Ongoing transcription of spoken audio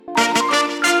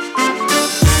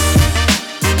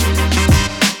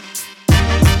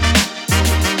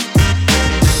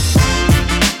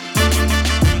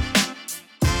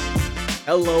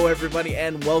Hello, everybody,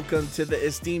 and welcome to the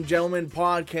Esteemed Gentlemen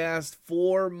podcast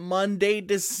for Monday,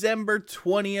 December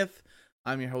 20th.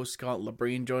 I'm your host, Scott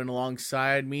Labrine, joined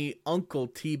alongside me, Uncle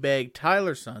Teabag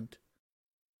Tyler Sunt.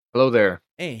 Hello there.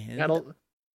 And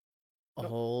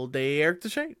Old Day Eric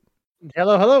DeShane.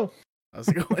 Hello. How's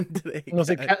it going today? I was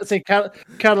say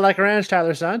Cadillac Ranch,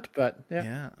 Tyler Sant, but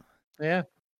yeah.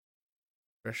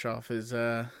 Fresh off his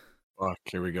Fuck,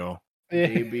 here we go.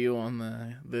 debut on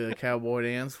the cowboy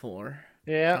dance floor.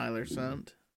 Yeah. Tyler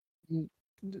Sant.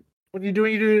 What are you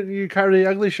doing? You cover the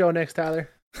ugly show next, Tyler.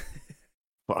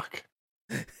 Fuck.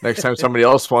 Next time somebody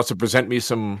else wants to present me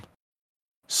some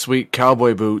sweet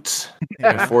cowboy boots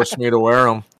and force me to wear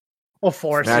them. Well,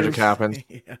 force Magic happens.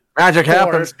 Yeah. Magic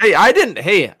happens. Hey,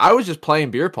 I was just playing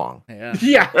beer pong. Yeah.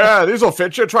 Yeah. These will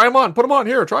fit you. Try them on. Put them on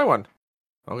here. Try one.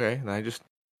 Okay, and I just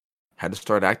had to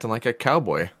start acting like a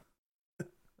cowboy.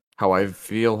 How I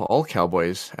feel all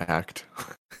cowboys act.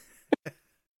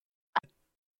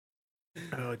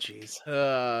 Oh, jeez.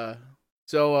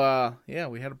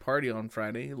 We had a party on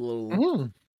Friday. A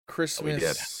little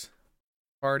Christmas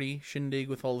party shindig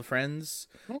with all the friends.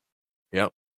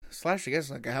 Yep. / I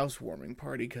guess like a housewarming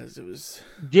party because it was.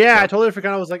 Yeah, I totally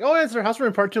forgot. I was like, it's our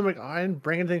housewarming party too. I'm like, I didn't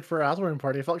bring anything for a housewarming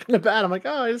party. I felt kind of bad. I'm like,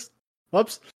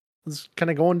 whoops. I was kind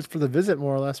of going for the visit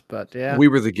more or less, but yeah. We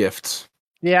were the gifts.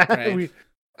 Yeah, right.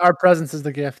 Our presence is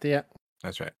the gift. Yeah.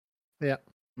 That's right. Yeah.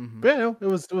 Mm-hmm. But yeah, no,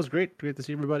 it was great. Great to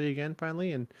see everybody again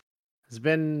finally, and it's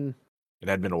been It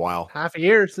had been a while. half a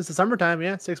year since the summertime.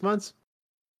 Yeah, 6 months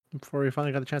before we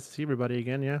finally got the chance to see everybody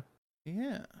again. Yeah.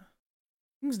 Yeah.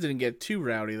 Things didn't get too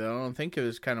rowdy though. I don't think it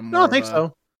was kind of more. No, I don't think so.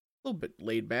 A little bit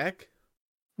laid back.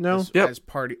 No.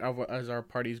 As our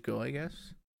parties go, I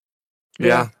guess.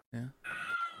 Yeah.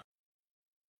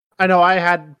 I know I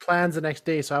had plans the next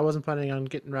day, so I wasn't planning on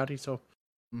getting rowdy. So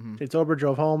Mm-hmm. it's over,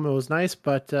 drove home. It was nice,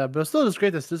 but it was still just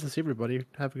great to see everybody,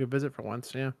 have a good visit for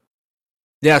once. Yeah.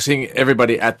 Yeah, seeing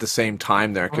everybody at the same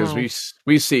time there because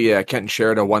we see Kent and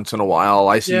Sheridan once in a while.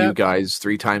 I see you guys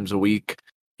 3 times a week,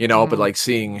 but like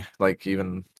seeing like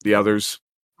even the others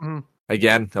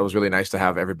again, that was really nice to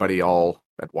have everybody all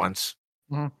at once.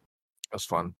 That was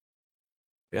fun.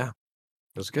 Yeah,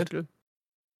 it was good. Good.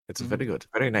 It's a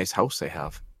very nice house they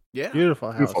have. Yeah.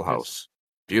 Beautiful house.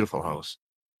 Beautiful house.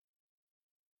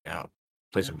 Yeah,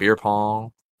 play some beer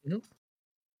pong. Mm-hmm.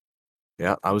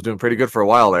 Yeah, I was doing pretty good for a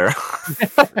while there.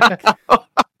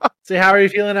 See, how are you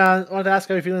feeling? I wanted to ask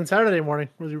how you feeling Saturday morning.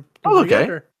 Was you okay?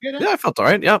 Good, yeah, I felt all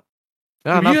right. Yeah.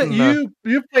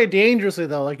 You played dangerously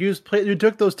though. Like you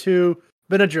took those 2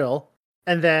 Benadryl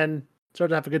and then started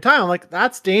to have a good time. I'm like,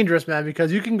 that's dangerous, man,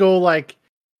 because you can go like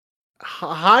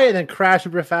high and then crash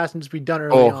super fast and just be done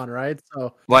early on, right?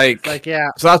 So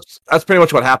So that's pretty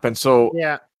much what happened. So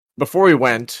yeah. Before we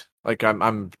went, like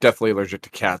I'm definitely allergic to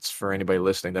cats. For anybody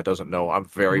listening that doesn't know, I'm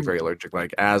very, very allergic.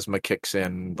 Like asthma kicks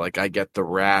in, like I get the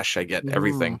rash, I get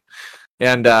everything.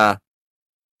 And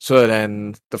so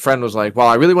then the friend was like, well,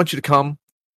 I really want you to come.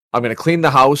 I'm going to clean the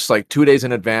house like 2 days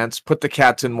in advance, put the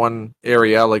cats in one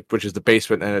area, like which is the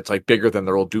basement, and it's like bigger than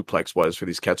their old duplex was for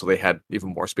these cats. So they had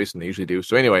even more space than they usually do.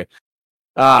 So anyway,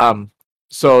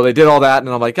 so they did all that, and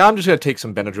I'm like, I'm just going to take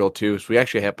some Benadryl too. So we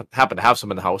actually happen to have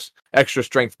some in the house, extra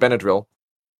strength Benadryl.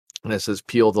 And it says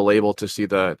peel the label to see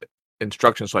the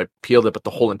instructions. So I peeled it, but the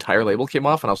whole entire label came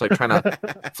off, and I was like trying to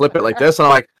flip it like this. And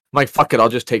I'm like, fuck it, I'll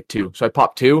just take 2. So I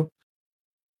popped 2,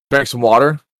 drank some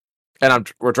water,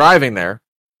 and we're driving there.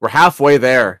 We're halfway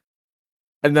there.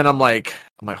 And then I'm like,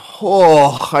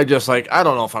 I just like, I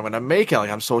don't know if I'm going to make it. Like,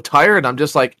 I'm so tired. I'm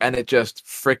just like, and it just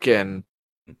freaking,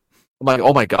 I'm like,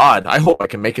 oh my God, I hope I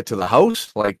can make it to the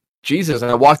house. Like, Jesus. And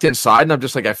I walked inside and I'm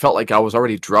just like, I felt like I was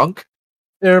already drunk.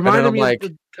 It reminded me of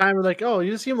the time where like,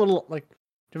 you just seem a little like,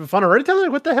 having fun already, Tyler?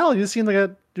 Like, what the hell? You seem like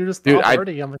you're just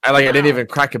already. I didn't even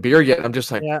crack a beer yet. I'm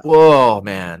just like, whoa,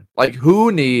 man. Like,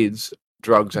 who needs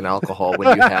drugs and alcohol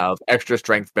when you have extra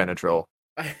strength Benadryl?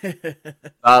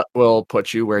 That will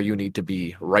put you where you need to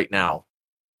be right now.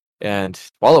 And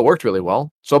it worked really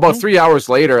well. So about 3 hours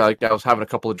later, like I was having a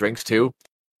couple of drinks too.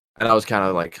 And I was kind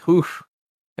of like, whew.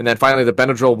 And then finally the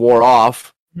Benadryl wore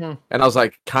off. And I was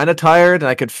like kind of tired, and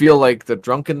I could feel like the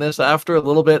drunkenness after a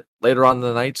little bit later on in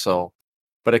the night. So,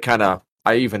 but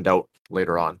I evened out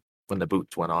later on when the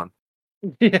boots went on.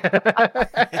 Yeah.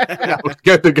 I was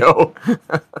good to go.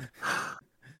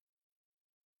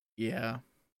 Yeah.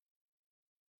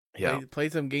 Yeah.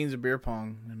 Played some games of beer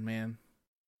pong, and man,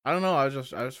 I don't know. I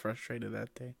was frustrated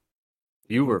that day.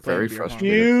 You were very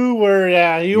frustrated. You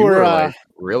were like,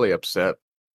 really upset.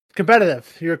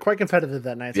 Competitive. You were quite competitive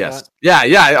that night. Yes. Scott.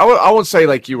 Yeah. I won't say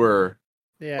like you were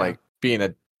like being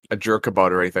a a jerk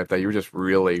about it or anything like that. You were just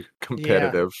really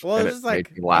competitive. Well, and it's just it made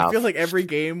like me laugh. I feel like every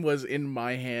game was in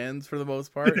my hands for the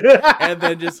most part, and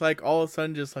then just like all of a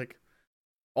sudden, just like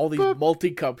all these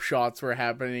multi-cup shots were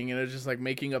happening, and it's just like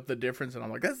making up the difference. And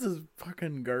I'm like, this is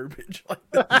fucking garbage.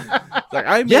 Like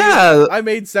I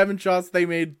made 7 shots, they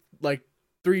made like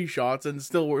 3 shots, and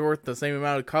still we're worth the same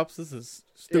amount of cups. This is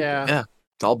stupid. Yeah.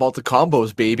 It's all about the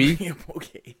combos, baby.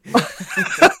 Okay.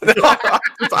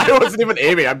 I wasn't even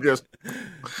aiming. I'm just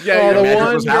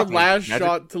Your last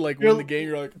shot to like win the game.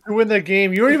 You're like, to win the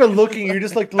game. You weren't even looking. You're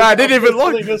just like, I didn't even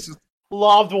look. Just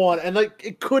lobbed one, and like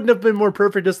it couldn't have been more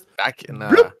perfect. Just back in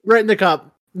right in the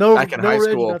cup. No, back in no high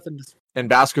ridge, school. nothing. Just... In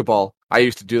basketball, I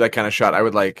used to do that kind of shot. I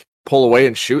would like pull away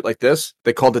and shoot like this.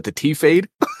 They called it the T fade.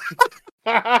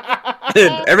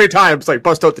 And every time it's like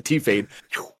bust out the T fade.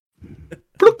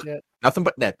 Yeah. Nothing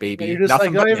but net, baby. You're just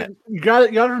Nothing like, but net. you got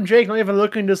it from Jake. Not even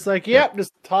looking. Just like,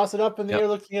 just toss it up in the air,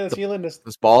 looking at the ceiling. Just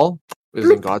this ball is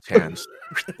in God's hands,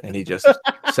 and he just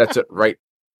sets it right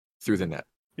through the net.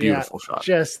 Beautiful shot.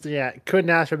 Just couldn't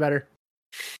ask for better.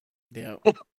 Yeah.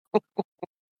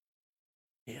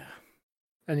 Yeah.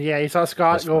 And you saw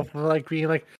Scott go from like being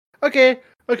like, okay,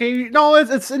 no,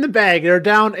 it's in the bag. They're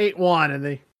down 8-1, and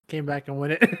they came back and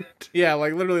win it. Yeah,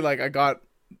 like literally, like I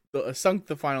sunk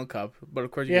the final cup, but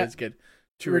of course you guys get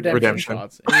 2 redemption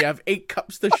shots, and you have 8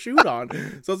 cups to shoot on.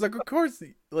 So it's like, of course,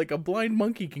 like a blind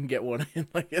monkey can get one in.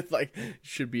 Like it's like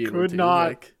should be able could to. Not.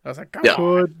 Like, I was like, come on.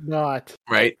 Could not.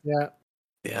 Right?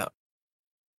 Yeah.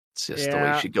 It's just the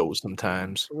way she goes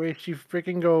sometimes. The way she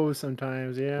freaking goes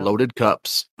sometimes. Yeah. Loaded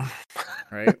cups.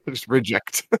 Right? Just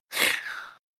reject.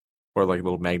 Or like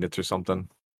little magnets or something.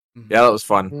 Mm-hmm. Yeah, that was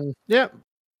fun. Yep.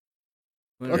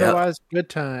 Otherwise, good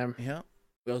time. Yeah.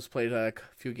 We also played a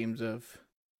few games of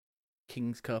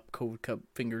King's Cup, COVID Cup,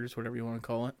 Fingers, whatever you want to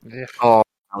call it. Yeah. Oh,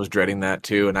 I was dreading that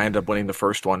too, and I ended up winning the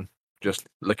first one. Just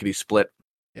lickety split.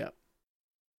 Yeah.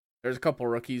 There's a couple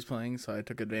rookies playing, so I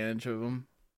took advantage of them.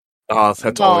 Oh,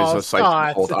 that's always a sight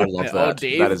to behold. I love that.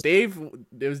 Dave,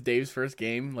 it was Dave's first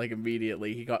game. Like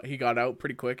immediately, he got out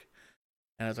pretty quick,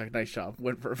 and I was like, "Nice job."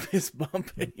 Went for a fist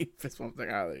bump, and he fist bumped. Like,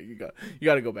 you got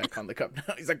to go back on the cup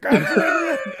now. He's like,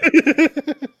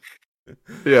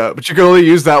 yeah, but you can only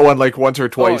use that one like once or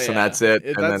twice, and that's it.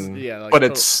 But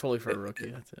it's totally for a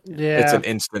rookie. That's it. Yeah, it's an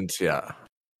instant. Yeah,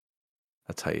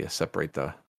 that's how you separate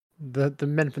the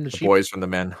men from the sheep, boys from the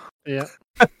men. Yeah.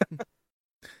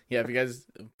 Yeah, if you guys,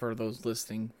 for those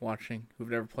listening, watching, who've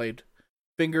never played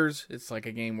Fingers, it's like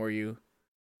a game where you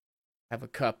have a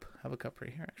cup right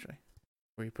here, actually,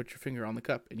 where you put your finger on the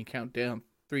cup and you count down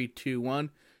 3, 2, 1,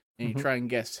 and you try and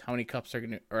guess how many cups are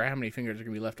or how many fingers are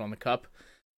gonna be left on the cup.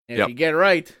 And if you get it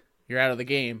right, you're out of the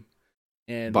game.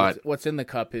 And what's in the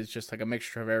cup is just like a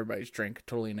mixture of everybody's drink,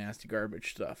 totally nasty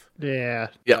garbage stuff. Yeah,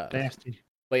 nasty.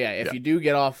 But yeah, if you do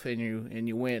get off and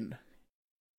you win.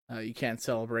 You can't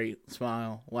celebrate,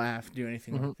 smile, laugh, do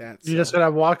anything like that. You just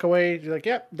gotta walk away. You're like,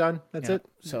 yep, done. That's it.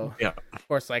 So, of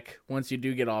course, like once you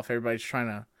do get off, everybody's trying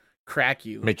to crack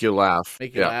you, make you laugh,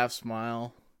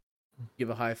 smile, give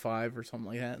a high five or something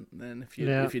like that. And then if you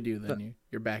do, then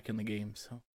you're back in the game.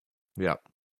 So yeah.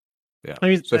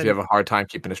 So if you have a hard time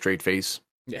keeping a straight face,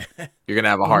 you're gonna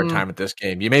have a hard time at this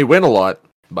game. You may win a lot,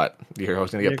 but you're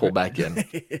always gonna get pulled back in.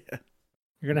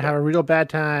 You're going to have a real bad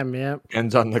time, yeah.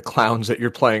 Depends on the clowns that you're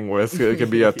playing with. It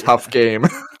can be a tough game.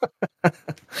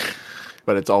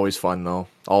 But it's always fun, though.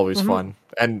 Always fun.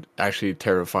 And actually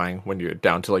terrifying when you're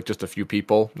down to like just a few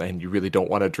people and you really don't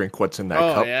want to drink what's in that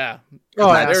cup. Yeah.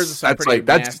 That's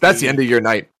the end of your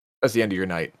night. That's the end of your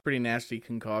night. Pretty nasty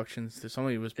concoctions.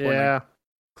 Somebody was putting like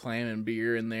clam and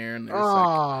beer in there, and there's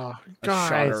like a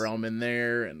shot of rum in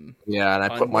there. And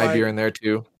I put my beer in there,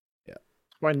 too.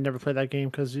 I never play that game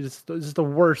because it's just the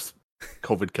worst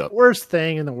COVID Cup. Worst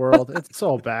thing in the world. It's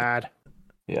so bad.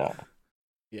 Yeah.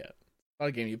 Yeah. Not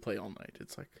a game you play all night.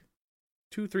 It's like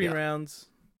 2-3 rounds.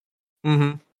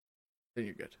 Mm-hmm. Then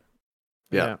you're good.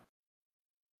 Yeah.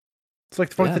 It's like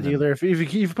the Funk the Dealer. If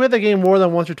you play the game more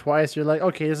than once or twice, you're like,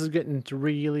 okay, this is getting into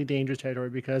really dangerous territory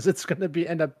because it's going to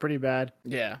end up pretty bad.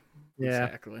 Yeah.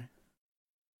 Exactly.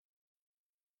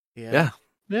 Yeah.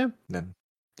 Then.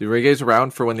 Were you guys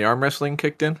around for when the arm wrestling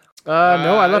kicked in? No,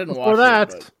 I left before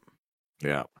that.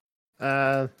 Yeah.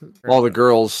 All the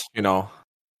girls,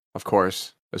 of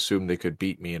course, assumed they could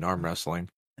beat me in arm wrestling.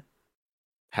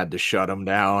 Had to shut them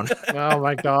down. Oh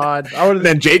my god!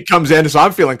 Then Jake comes in, so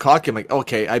I'm feeling cocky. I'm like,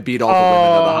 okay, I beat all the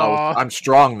women of the house. I'm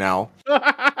strong now.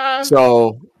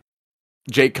 So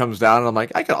Jake comes down, and I'm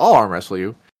like, I'll arm wrestle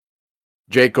you.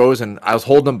 Jake goes, and I was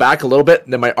holding him back a little bit,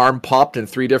 and then my arm popped in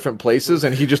 3 different places,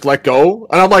 and he just let go.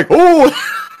 And I'm like, oh!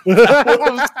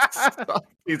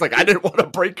 He's like, I didn't want to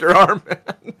break your arm, man.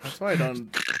 That's why I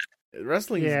don't.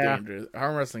 Wrestling's dangerous.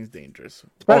 Arm wrestling's dangerous.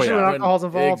 Especially when alcohol's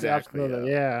involved. Exactly.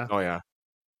 Absolutely, yeah. Oh yeah.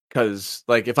 Because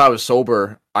like if I was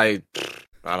sober, I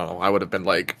don't know, I would have been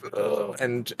like, ugh,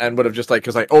 and would have just like,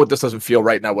 because like, oh, this doesn't feel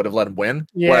right, and I would have let him win.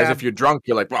 Yeah. Whereas if you're drunk,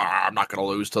 you're like, I'm not going to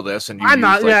lose to this, and you I'm use,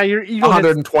 not. like, Yeah, you're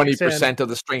 120% of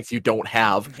the strength you don't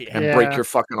have, and break your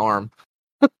fucking arm.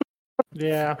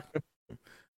 Yeah.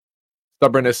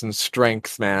 Stubbornness and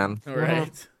strength, man. All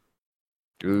right.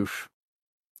 Oof.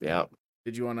 Yeah.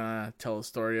 Did you want to tell a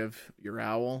story of your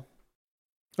owl?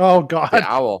 Oh God. The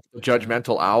owl, the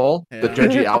judgmental owl, Yeah. the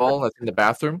judgy owl that's in the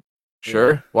bathroom.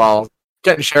 Sure. Yeah. Well,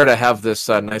 getting Cher to have this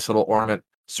nice little ornament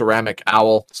ceramic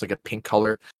owl. It's like a pink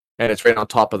color, and it's right on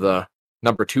top of the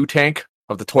number 2 tank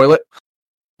of the toilet.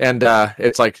 And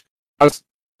it's like I was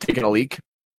taking a leak,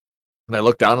 and I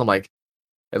looked down. And I'm like,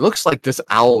 it looks like this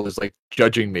owl is like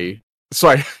judging me. So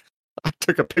I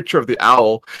took a picture of the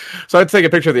owl. So I had to take a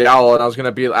picture of the owl, and I was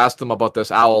gonna ask them about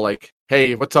this owl, like,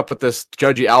 hey, what's up with this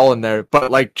judgy owl in there? But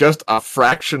like just a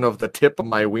fraction of the tip of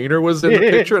my wiener was in the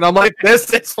picture, and I'm like,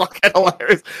 this is fucking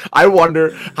hilarious. I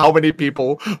wonder how many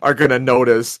people are gonna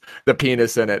notice the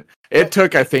penis in it. It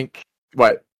took, I think,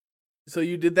 what? So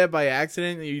you did that by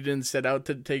accident? You didn't set out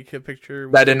to take a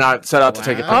picture? I did not set out to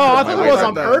take a picture. Oh, I of my thought it was wiener.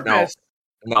 on purpose.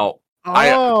 No.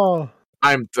 Oh.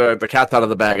 I'm the cat's out of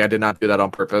the bag. I did not do that on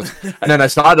purpose. And then I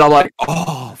saw it, and I'm like,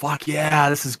 oh, fuck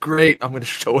yeah, this is great. I'm going to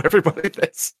show everybody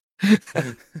this.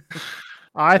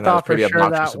 I thought for sure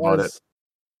that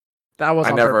was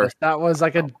on purpose. That was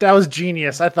like that was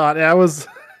genius. I thought that was.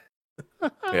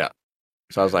 Yeah.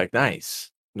 So I was like, nice.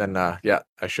 And then,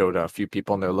 I showed a few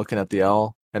people, and they're looking at the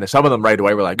owl. And some of them right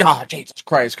away were like, oh, Jesus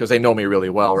Christ, because they know me really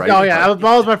well, right? Oh, yeah. That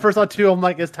was my first thought, too. I'm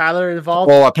like, is Tyler involved?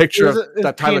 Well, a picture of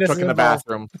that Tyler took in the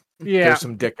bathroom. Yeah. There's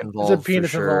some dick involved. There's a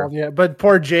penis involved, yeah. But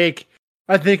poor Jake,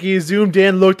 I think he zoomed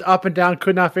in, looked up and down,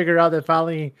 could not figure it out. Then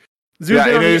finally zoomed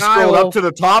in. And he scrolled up to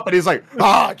the top, and he's like,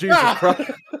 Jesus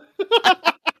Christ.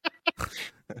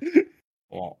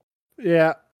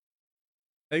 Yeah.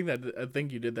 I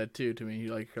think you did that too to me.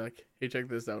 You're like, hey, check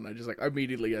this out, and I just like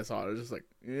immediately I saw it. I was just like,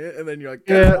 yeah, and then you're like,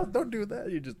 no, don't do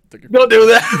that. You just took it. Don't do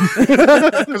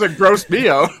that. Because it grossed me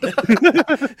out.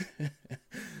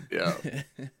 Yeah,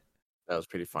 that was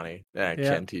pretty funny. Yeah,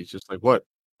 Kent, he's just like, what?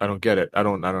 I don't get it. I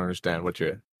don't understand what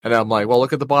you're. And I'm like, well,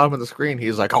 look at the bottom of the screen.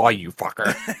 He's like, oh, you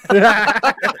fucker.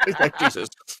 He's like, Jesus,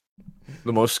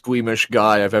 the most squeamish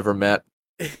guy I've ever met.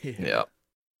 Yeah,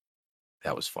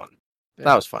 that was fun. Yeah.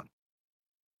 That was fun.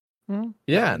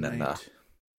 Yeah, and then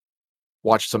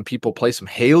watch some people play some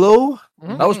Halo.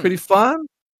 That was pretty fun.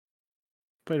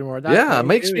 Played more of that. Yeah, it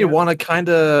makes me want to kind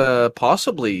of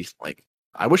possibly like.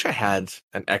 I wish I had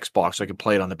an Xbox so I could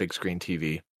play it on the big screen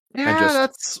TV. Yeah,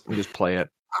 and just play it.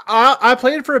 I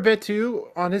played it for a bit too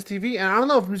on his TV, and I don't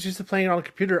know if I'm just used to playing it on the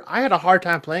computer. I had a hard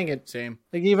time playing it. Same.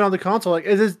 Like even on the console, like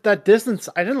is that distance?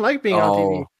 I didn't like being on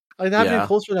TV. Like that being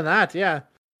closer than that. Yeah.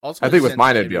 Also, I think with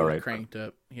mine it'd be alright. Cranked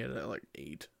up. He had like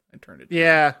 8. I turned it.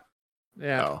 Yeah.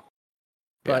 Oh.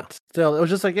 But still, it was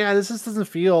just like, this just doesn't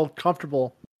feel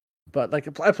comfortable. But like,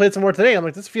 I played some more today. I'm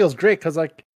like, this feels great because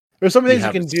like, there's so many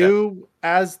things you can do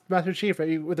as Master Chief,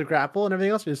 right? With the grapple and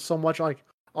everything else. There's so much like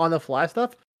on the fly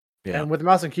stuff. Yeah. And with the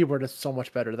mouse and keyboard, it's so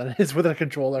much better than it is with a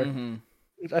controller.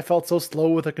 Mm-hmm. I felt so slow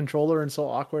with a controller and so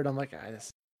awkward. I'm like, this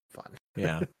is fun.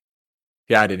 Yeah.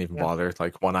 Yeah, I didn't even bother.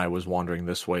 Like when I was wandering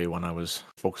this way, when I was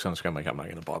focused on the screen, I'm like, I'm not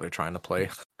going to bother trying to play.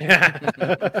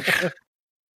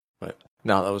 But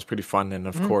no, that was pretty fun, and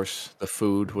of course, the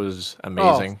food was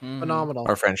amazing, phenomenal.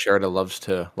 Our friend Sherida loves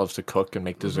to cook and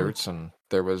make desserts, and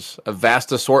there was a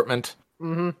vast assortment,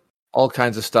 all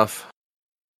kinds of stuff.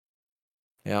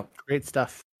 Yep, great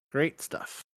stuff. Great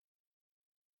stuff.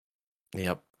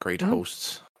 Yep, great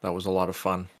hosts. That was a lot of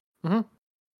fun.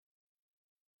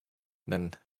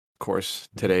 Then, of course,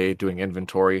 today doing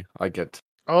inventory, I get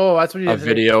that's what you a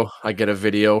video. I get a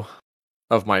video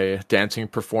of my dancing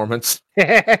performance.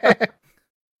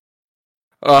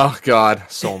 Oh God,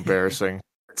 so embarrassing.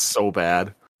 It's so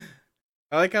bad.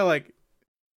 I like how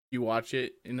you watch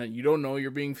it and then you don't know you're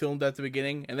being filmed at the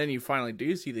beginning, and then you finally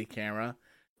do see the camera,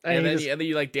 and then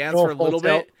you like dance for a little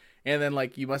bit, and then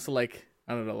like you must have like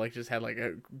I don't know, like just had like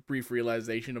a brief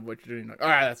realization of what you're doing. Like, all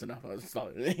right, that's enough. I was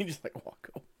solid. And you just like walk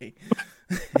away.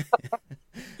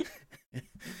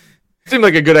 Seemed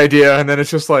like a good idea, and then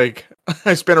it's just like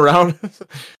I spin around,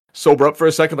 sober up for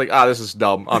a second, like this is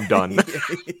dumb. I'm done.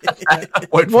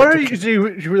 What are you?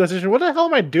 What the hell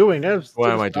am I doing?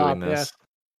 Why am I doing this?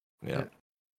 Yeah.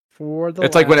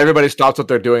 It's like when everybody stops what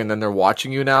they're doing, and then they're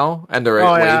watching you now, and they're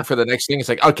waiting for the next thing. It's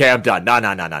like, okay, I'm done.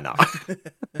 No.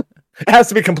 It has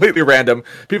to be completely random.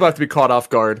 People have to be caught off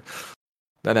guard.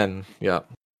 And then, yeah,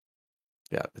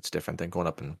 it's different than going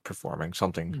up and performing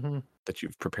something that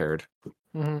you've prepared.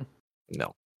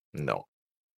 No.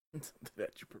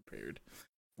 That you prepared.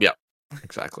 Yeah,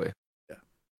 exactly. Yeah.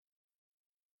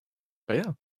 But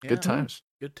yeah, good times.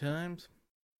 Good times.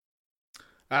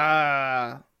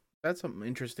 That's something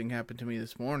interesting happened to me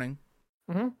this morning.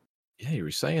 Yeah, you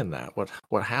were saying that.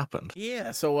 What happened?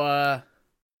 Yeah, so I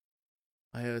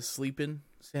was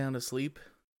sound asleep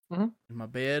in my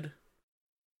bed,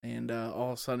 and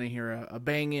all of a sudden I hear a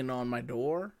banging on my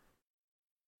door.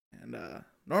 And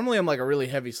normally I'm like a really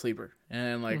heavy sleeper,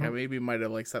 and like I maybe might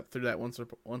have like slept through that once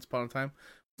upon a time.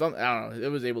 I don't know. It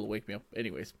was able to wake me up,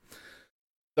 anyways.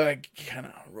 So I kind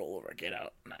of roll over, get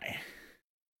out, and I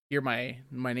hear my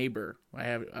neighbor.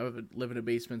 I live in a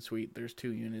basement suite. There's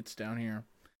 2 units down here.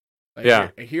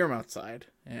 I hear him outside,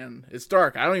 and it's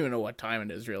dark. I don't even know what time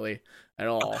it is really at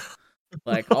all.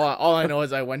 Like all I know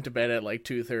is I went to bed at like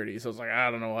 2:30, so it's like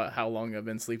I don't know how long I've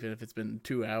been sleeping. If it's been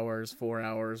 2 hours, 4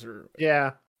 hours, or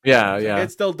yeah.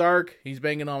 It's still dark. He's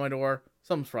banging on my door.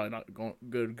 Something's probably not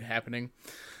good happening.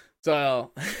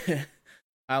 So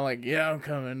I'm like, yeah, I'm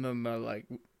coming. And I'm like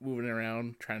moving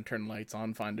around, trying to turn lights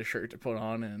on, find a shirt to put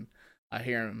on, and I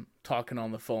hear him talking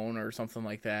on the phone or something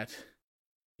like that.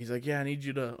 He's like, yeah, I need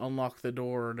you to unlock the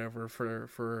door or whatever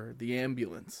for the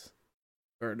ambulance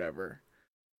or whatever.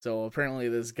 So apparently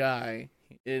this guy,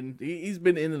 and he's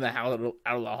been into the house,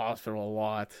 out of the hospital a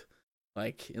lot,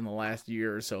 like in the last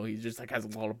year or so. He just like has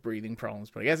a lot of breathing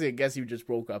problems. But I guess he just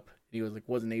woke up. And he was like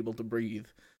wasn't able to breathe.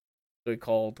 So he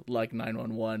called like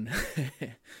 911.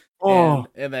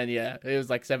 and then it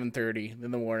was like 7:30 in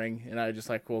the morning, and I just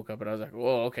like woke up and I was like,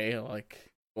 whoa, okay,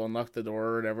 like go unlock the door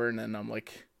or whatever. And then I'm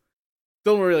like,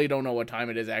 still really don't know what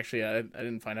time it is actually. I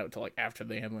didn't find out until like after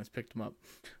the ambulance picked him up.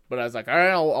 But I was like, all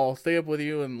right, I'll stay up with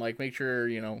you and like make sure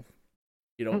you don't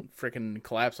freaking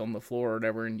collapse on the floor or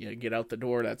whatever, and you get out the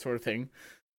door, that sort of thing.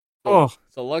 So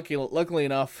luckily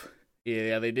enough,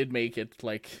 yeah, they did make it,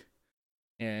 like,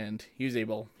 and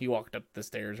he walked up the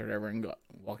stairs or whatever and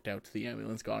walked out to the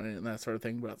ambulance, got in it and that sort of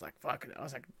thing. But I was like, fuck it. I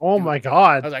was like, oh my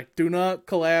God. I was like, do not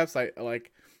collapse. I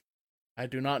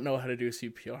do not know how to do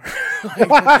CPR.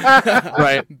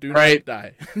 Right. Do not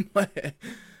die.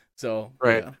 So,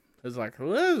 right. Yeah, it was like, well,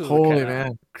 this is holy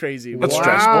man, crazy. That's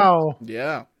stressful.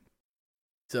 Yeah.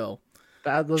 So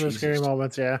those are scary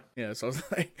moments. Yeah. Yeah. So I was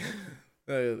like,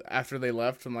 after they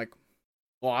left, I'm like,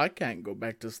 well, I can't go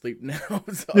back to sleep now.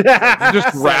 So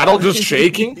just rattled, just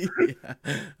shaking. Yeah.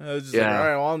 I was just like, all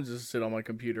right, well, I'm just sit on my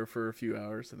computer for a few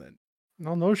hours and then.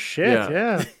 No shit.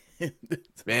 Yeah.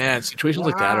 Man, situations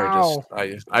like that are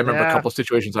just. I remember a couple of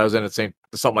situations I was in. It's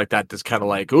something like that. That's kind of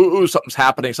like, ooh, something's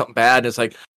happening, something bad. And it's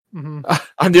like,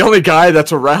 I'm the only guy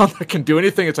that's around that can do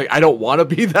anything. It's like I don't want to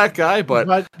be that guy, but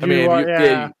I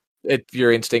mean,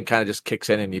 your instinct kind of just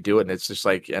kicks in and you do it, and it's just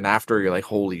like, and after you're like,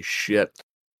 holy shit,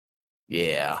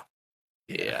 yeah.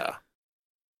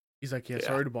 He's like,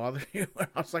 sorry to bother you. I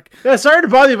was like, yeah, sorry to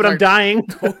bother you, but I'm dying.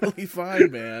 Totally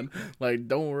fine, man. Like,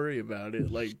 don't worry about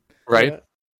it. Like, right.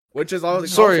 Which is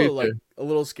also like a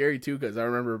little scary too, because I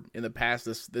remember in the past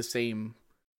this same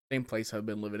place I've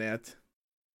been living at,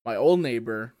 my old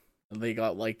neighbor, they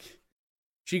got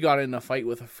she got in a fight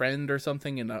with a friend or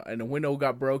something, and a window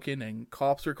got broken, and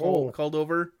cops were called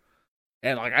over,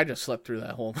 and like I just slept through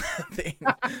that whole thing.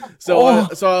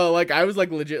 So like I was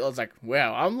like legit. I was like,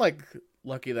 wow, I'm like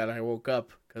lucky that I woke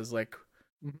up, because like,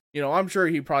 I'm sure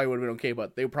he probably would have been okay,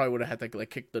 but they probably would have had to like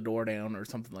kick the door down or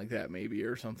something like that, maybe,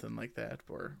 or something like that,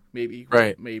 or maybe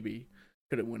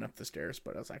could have went up the stairs.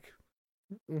 But I was like,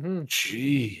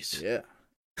 jeez,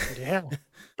 yeah,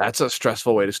 that's a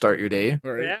stressful way to start your day.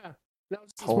 Right? Yeah, that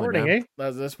was this morning, eh? That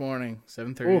was this morning,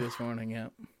 7:30 this morning. Yeah,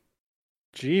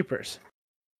 jeepers.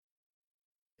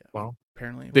 Yeah. Well,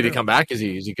 apparently, did he come back? Is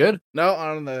he good? No,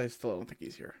 I don't know. I still don't think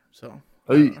he's here. So,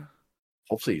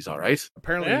 hopefully he's all right.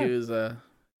 Apparently, he was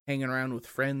hanging around with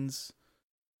friends,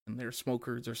 and they're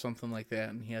smokers or something like that,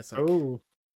 and he has like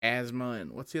asthma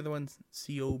and what's the other one?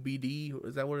 COPD?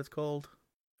 Is that what it's called?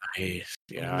 Nice.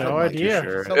 Yeah, no idea.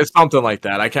 Sure. It's something like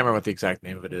that. I can't remember what the exact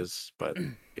name of it is, but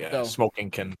yeah, smoking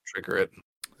can trigger it.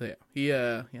 So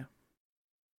yeah,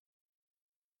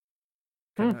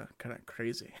 kind of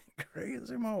crazy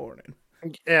morning.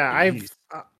 Yeah,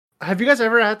 have you guys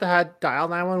ever had to dial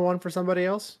 911 for somebody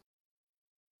else?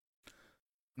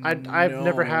 I've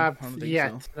never have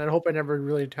yet, so. And I hope I never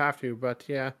really have to. But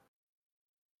yeah,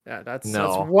 that's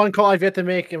one call I've yet to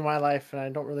make in my life, and I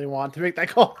don't really want to make that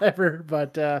call ever.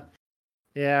 But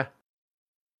yeah,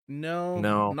 no,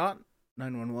 not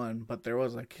 911. But there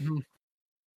was like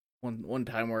one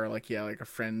time where like a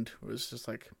friend was just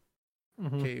like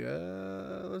okay,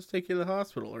 let's take you to the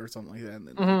hospital or something like that. And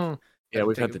then Yeah,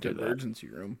 we've take had him to do that. emergency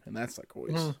room, and that's like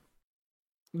always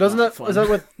Doesn't not that fun. is that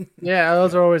what? Yeah,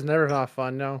 those are always never not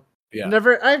fun. No, Yeah.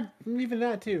 never. I've even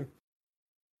that too.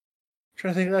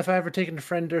 Trying to think if I ever taken a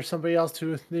friend or somebody else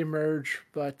to the emerge,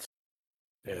 but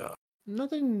Yeah.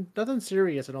 nothing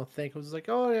serious. I don't think it was like,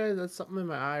 oh yeah, that's something in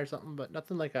my eye or something, but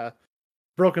nothing like a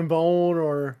broken bone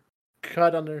or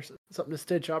cut under something to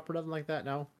stitch up or nothing like that.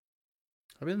 No,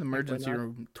 I've been in the emergency not.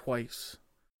 room twice.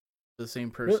 The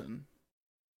same person.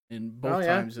 And both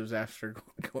yeah. times it was after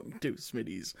going to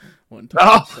Smitty's one time.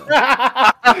 Oh. So.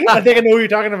 I think I know who you're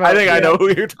talking about. I think I know who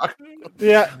you're talking about.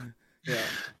 Yeah. Yeah.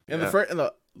 And Yeah.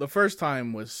 the first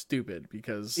time was stupid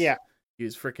because Yeah. he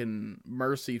was freaking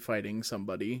mercy fighting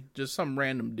somebody. Just some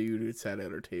random dude who sat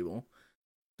at our table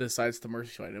decides to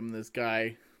mercy fight him. This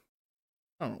guy,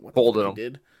 I don't know what Folded he him.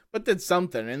 did, but did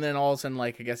something. And then all of a sudden,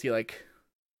 like, I guess he like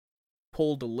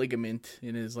pulled a ligament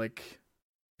in his like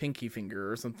pinky finger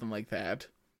or something like that.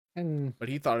 But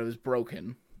he thought it was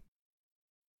broken.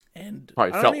 And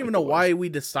Probably I felt don't even like know it why we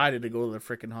decided to go to the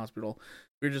freaking hospital.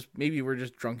 Maybe we're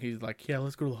just drunk. He's like, yeah,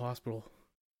 let's go to the hospital.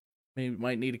 Maybe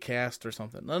might need a cast or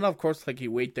something. And of course, like we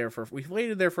waited there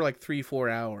for like 3-4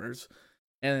 hours.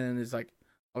 And then it's like,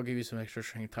 I'll give you some extra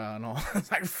strength Tylenol. It's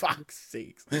like, fuck's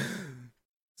sakes.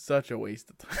 Such a waste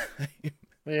of time.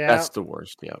 Yeah. That's the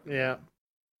worst. Yeah. Yeah.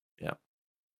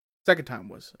 Second time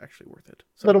was actually worth it.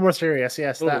 A little more serious,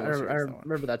 yes. A That little more serious, I that one.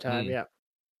 remember that time. Yeah,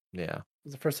 Yeah. it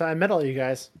was the first time I met all you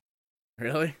guys.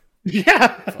 Really? Yeah.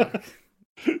 Fuck.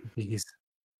 Jeez.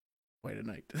 Quite a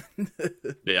night.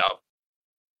 Yeah.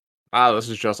 This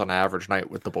is just an average night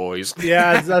with the boys.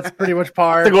 Yeah, that's pretty much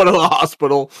par. To go to the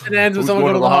hospital. It ends with Who's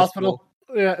someone going going to the hospital.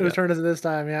 Yeah, it was Yeah. turned into this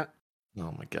time. Yeah.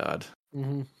 Oh my god.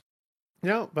 Mm-hmm.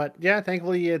 No, but yeah,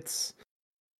 thankfully it's.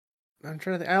 I'm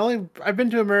trying to think. I've been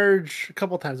to Emerge a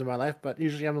couple times in my life, but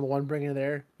usually I'm the one bringing it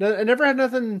there. No, I never had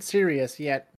nothing serious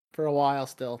yet for a while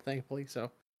still, thankfully.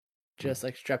 So just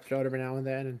like strep throat every now and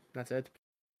then, and that's it.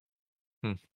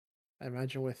 Hmm. I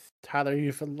imagine with Tyler, you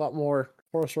have a lot more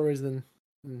horror stories than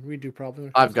we do, probably.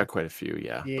 I've got quite a few,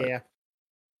 yeah. Yeah.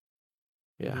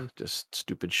 Yeah, Mhm. just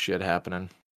stupid shit happening.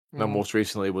 The Mhm. most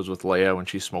recently was with Leia when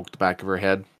she smoked the back of her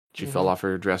head. She fell Mhm. off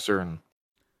her dresser and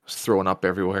was throwing up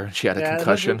everywhere, and she had a Yeah,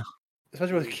 concussion.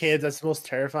 Especially with kids, that's the most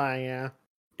terrifying. Yeah.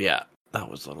 Yeah, that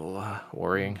was a little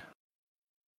worrying.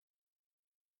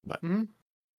 But Mhm.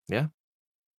 yeah,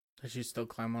 Does she still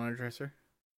climb on her dresser?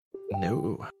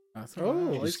 no, That's Oh,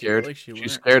 at she's least- scared. at least she She's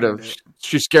learned scared of. it.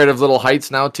 She's scared of little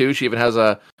heights now too. She even has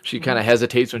She Mhm. kind of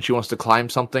hesitates when she wants to climb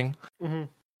something. Mhm.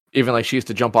 Even like she used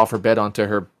to jump off her bed onto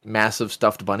her massive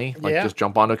stuffed bunny, like Yeah. just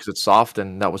jump onto it because it's soft,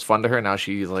 and that was fun to her. Now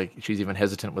she's even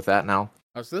hesitant with that now.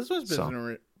 Oh, so this was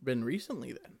So. been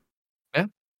recently then.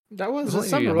 That was It was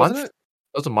this only summer, a wasn't month? it?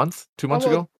 That was a month, 2 months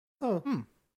well, ago. Oh,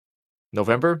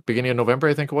 November, beginning of November,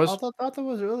 I think it was. I thought that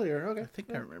was earlier. Okay. I think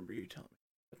I remember you telling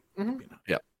Mhm. me. Maybe not.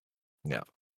 Yeah.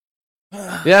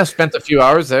 Yeah, spent a few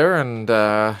hours there and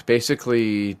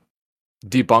basically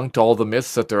debunked all the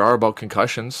myths that there are about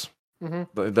concussions. Mhm.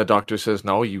 The doctor says,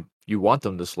 no, you want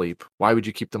them to sleep. Why would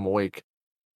you keep them awake?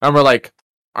 And we're like,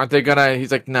 aren't they gonna?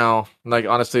 He's like, no. Like,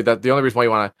 honestly, that the only reason why you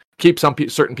want to keep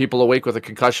certain people awake with a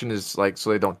concussion is like so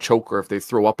they don't choke or if they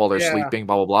throw up while they're Yeah. sleeping,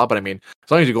 blah blah blah. But I mean,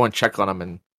 as long as you go and check on them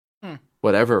and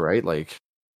whatever, right? Like,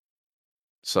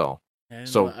 so I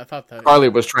thought that Carly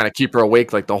was trying to keep her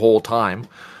awake like the whole time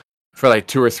for like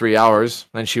 2 or 3 hours.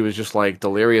 Then she was just like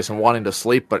delirious and wanting to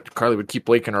sleep, but Carly would keep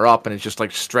waking her up and it's just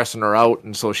like stressing her out,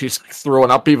 and so she's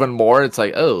throwing up even more. It's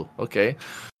like, oh, okay.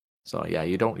 So yeah,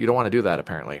 you don't want to do that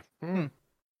apparently. Hmm.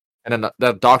 And then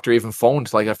that doctor even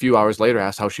phoned like a few hours later,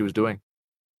 asked how she was doing,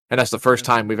 and that's the first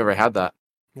time we've ever had that.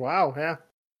 Wow. Yeah.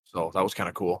 So that was kind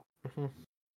of cool. Mhm.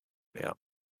 Yeah.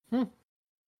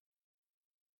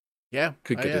 Yeah,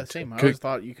 Could get it- same. I could- always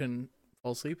thought you couldn't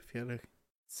fall asleep if you had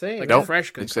Same. a Nope.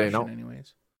 fresh They'd say concussion, no.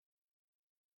 anyways.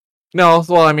 No,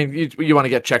 well, I mean, you want to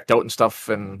get checked out and stuff,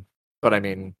 but I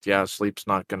mean, yeah, sleep's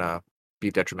not gonna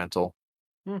be detrimental.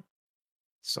 Hmm.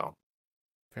 So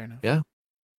Fair enough. Yeah.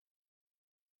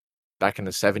 back in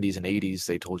the 70s and 80s,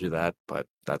 they told you that, but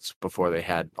that's before they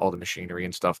had all the machinery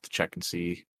and stuff to check and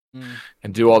see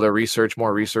and do all their research,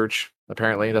 more research.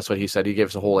 Apparently, that's what he said. He gave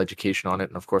us a whole education on it,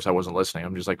 and of course, I wasn't listening.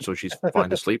 I'm just like, so she's fine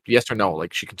to sleep? Yes or no?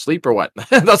 Like, she can sleep or what?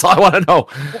 That's all I want to know.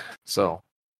 So,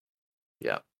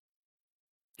 yeah.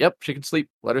 Yep, she can sleep.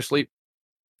 Let her sleep.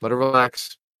 Let her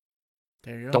relax.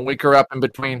 There you go. Don't wake her up in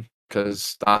between,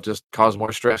 because that'll just cause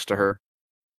more stress to her.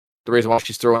 The reason why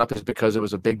she's throwing up is because it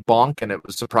was a big bonk, and it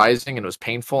was surprising, and it was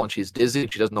painful, and she's dizzy,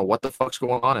 and she doesn't know what the fuck's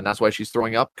going on, and that's why she's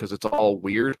throwing up, because it's all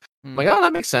weird. I'm like, oh,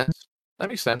 that makes sense. That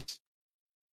makes sense.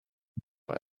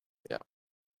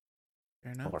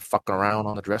 Fair enough. We're fucking around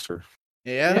on the dresser.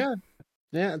 Yeah.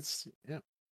 Yeah.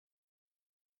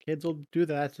 Kids will do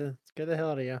that to get the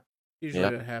hell out of you. Usually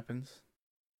what happens.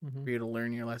 Mm-hmm. For you to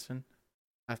learn your lesson.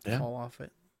 Have to fall off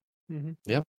it. Mm-hmm.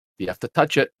 Yep. You have to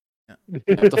touch it. Yeah.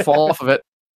 You have to fall off of it.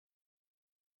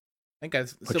 I think a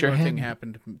similar thing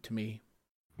happened to me,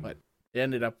 but it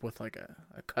ended up with like a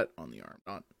cut on the arm,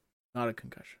 not a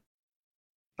concussion.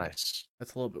 Nice.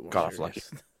 That's a little bit more Got off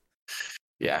serious. lucky.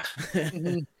 Yeah.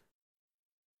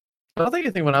 I don't think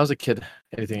anything when I was a kid,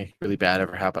 anything really bad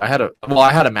ever happened. I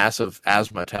had a massive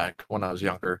asthma attack when I was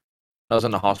younger. I was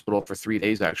in the hospital for 3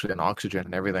 days actually on oxygen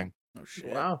and everything. Oh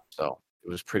shit! Wow. So it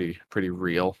was pretty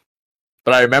real.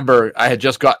 But I remember I had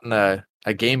just gotten a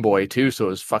Game Boy too, so it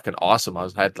was fucking awesome. I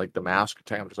had like the mask.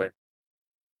 I'm just like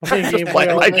Game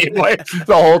playing Boy my Game Boy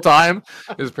the whole time.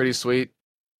 It was pretty sweet.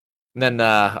 And then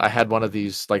I had one of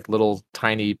these like little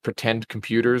tiny pretend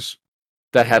computers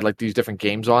that had like these different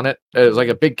games on it. It was like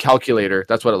a big calculator.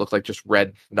 That's what it looked like, just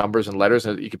red numbers and letters.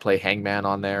 And you could play Hangman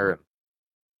on there. And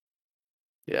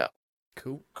yeah,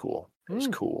 cool. It was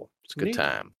cool. It's a good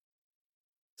time.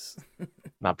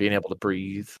 Not being able to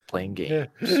breathe, playing games.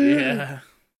 Yeah.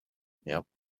 Yep.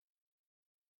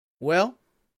 Well,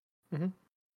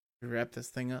 wrap this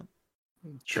thing up.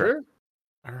 Sure.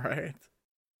 All right.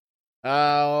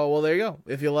 Well, there you go.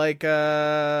 If you like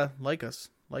us,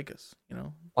 you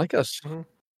know. Like us.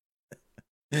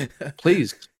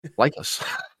 Please like us.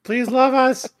 Please love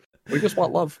us. We just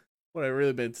want love. What I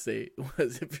really meant to say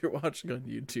was, if you're watching on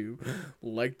YouTube,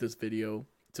 like this video,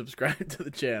 subscribe to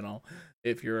the channel.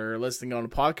 If you're listening on a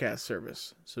podcast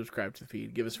service, subscribe to the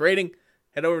feed. Give us a rating.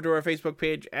 Head over to our Facebook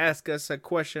page. Ask us a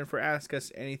question for Ask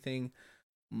Us Anything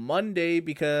Monday,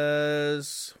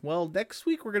 because, well, next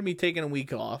week we're going to be taking a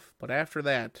week off. But after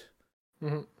that,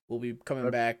 we'll be coming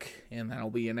back, and that'll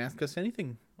be an Ask Us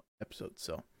Anything episode.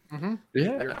 So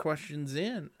get your questions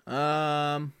in.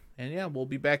 And yeah, we'll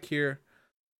be back here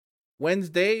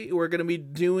Wednesday. We're going to be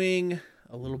doing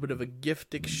a little bit of a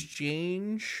gift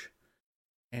exchange.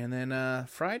 And then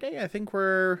Friday, I think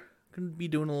we're going to be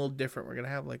doing a little different. We're going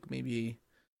to have like maybe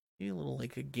a little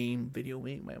like a game video.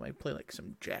 We might play like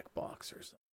some Jackbox or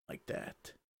something like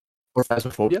that. Or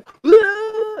Phasmophobia.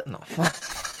 No.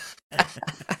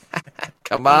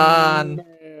 Come on.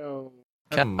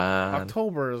 Come on.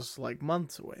 October is like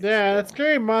months away. Yeah, it's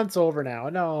 3 months over now.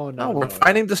 No. We're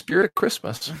finding the spirit of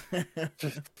Christmas.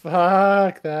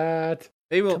 Fuck that.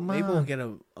 Maybe we'll get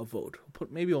a vote.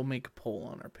 Maybe we'll make a poll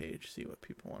on our page, see what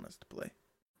people want us to play.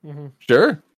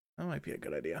 Sure. That might be a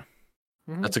good idea.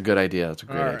 That's a good idea. That's a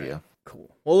great idea.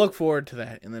 Cool. We'll look forward to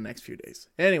that in the next few days.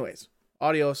 Anyways,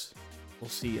 adios. We'll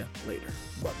see you later.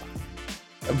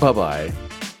 Bye-bye. Bye-bye.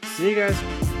 See you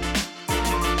guys.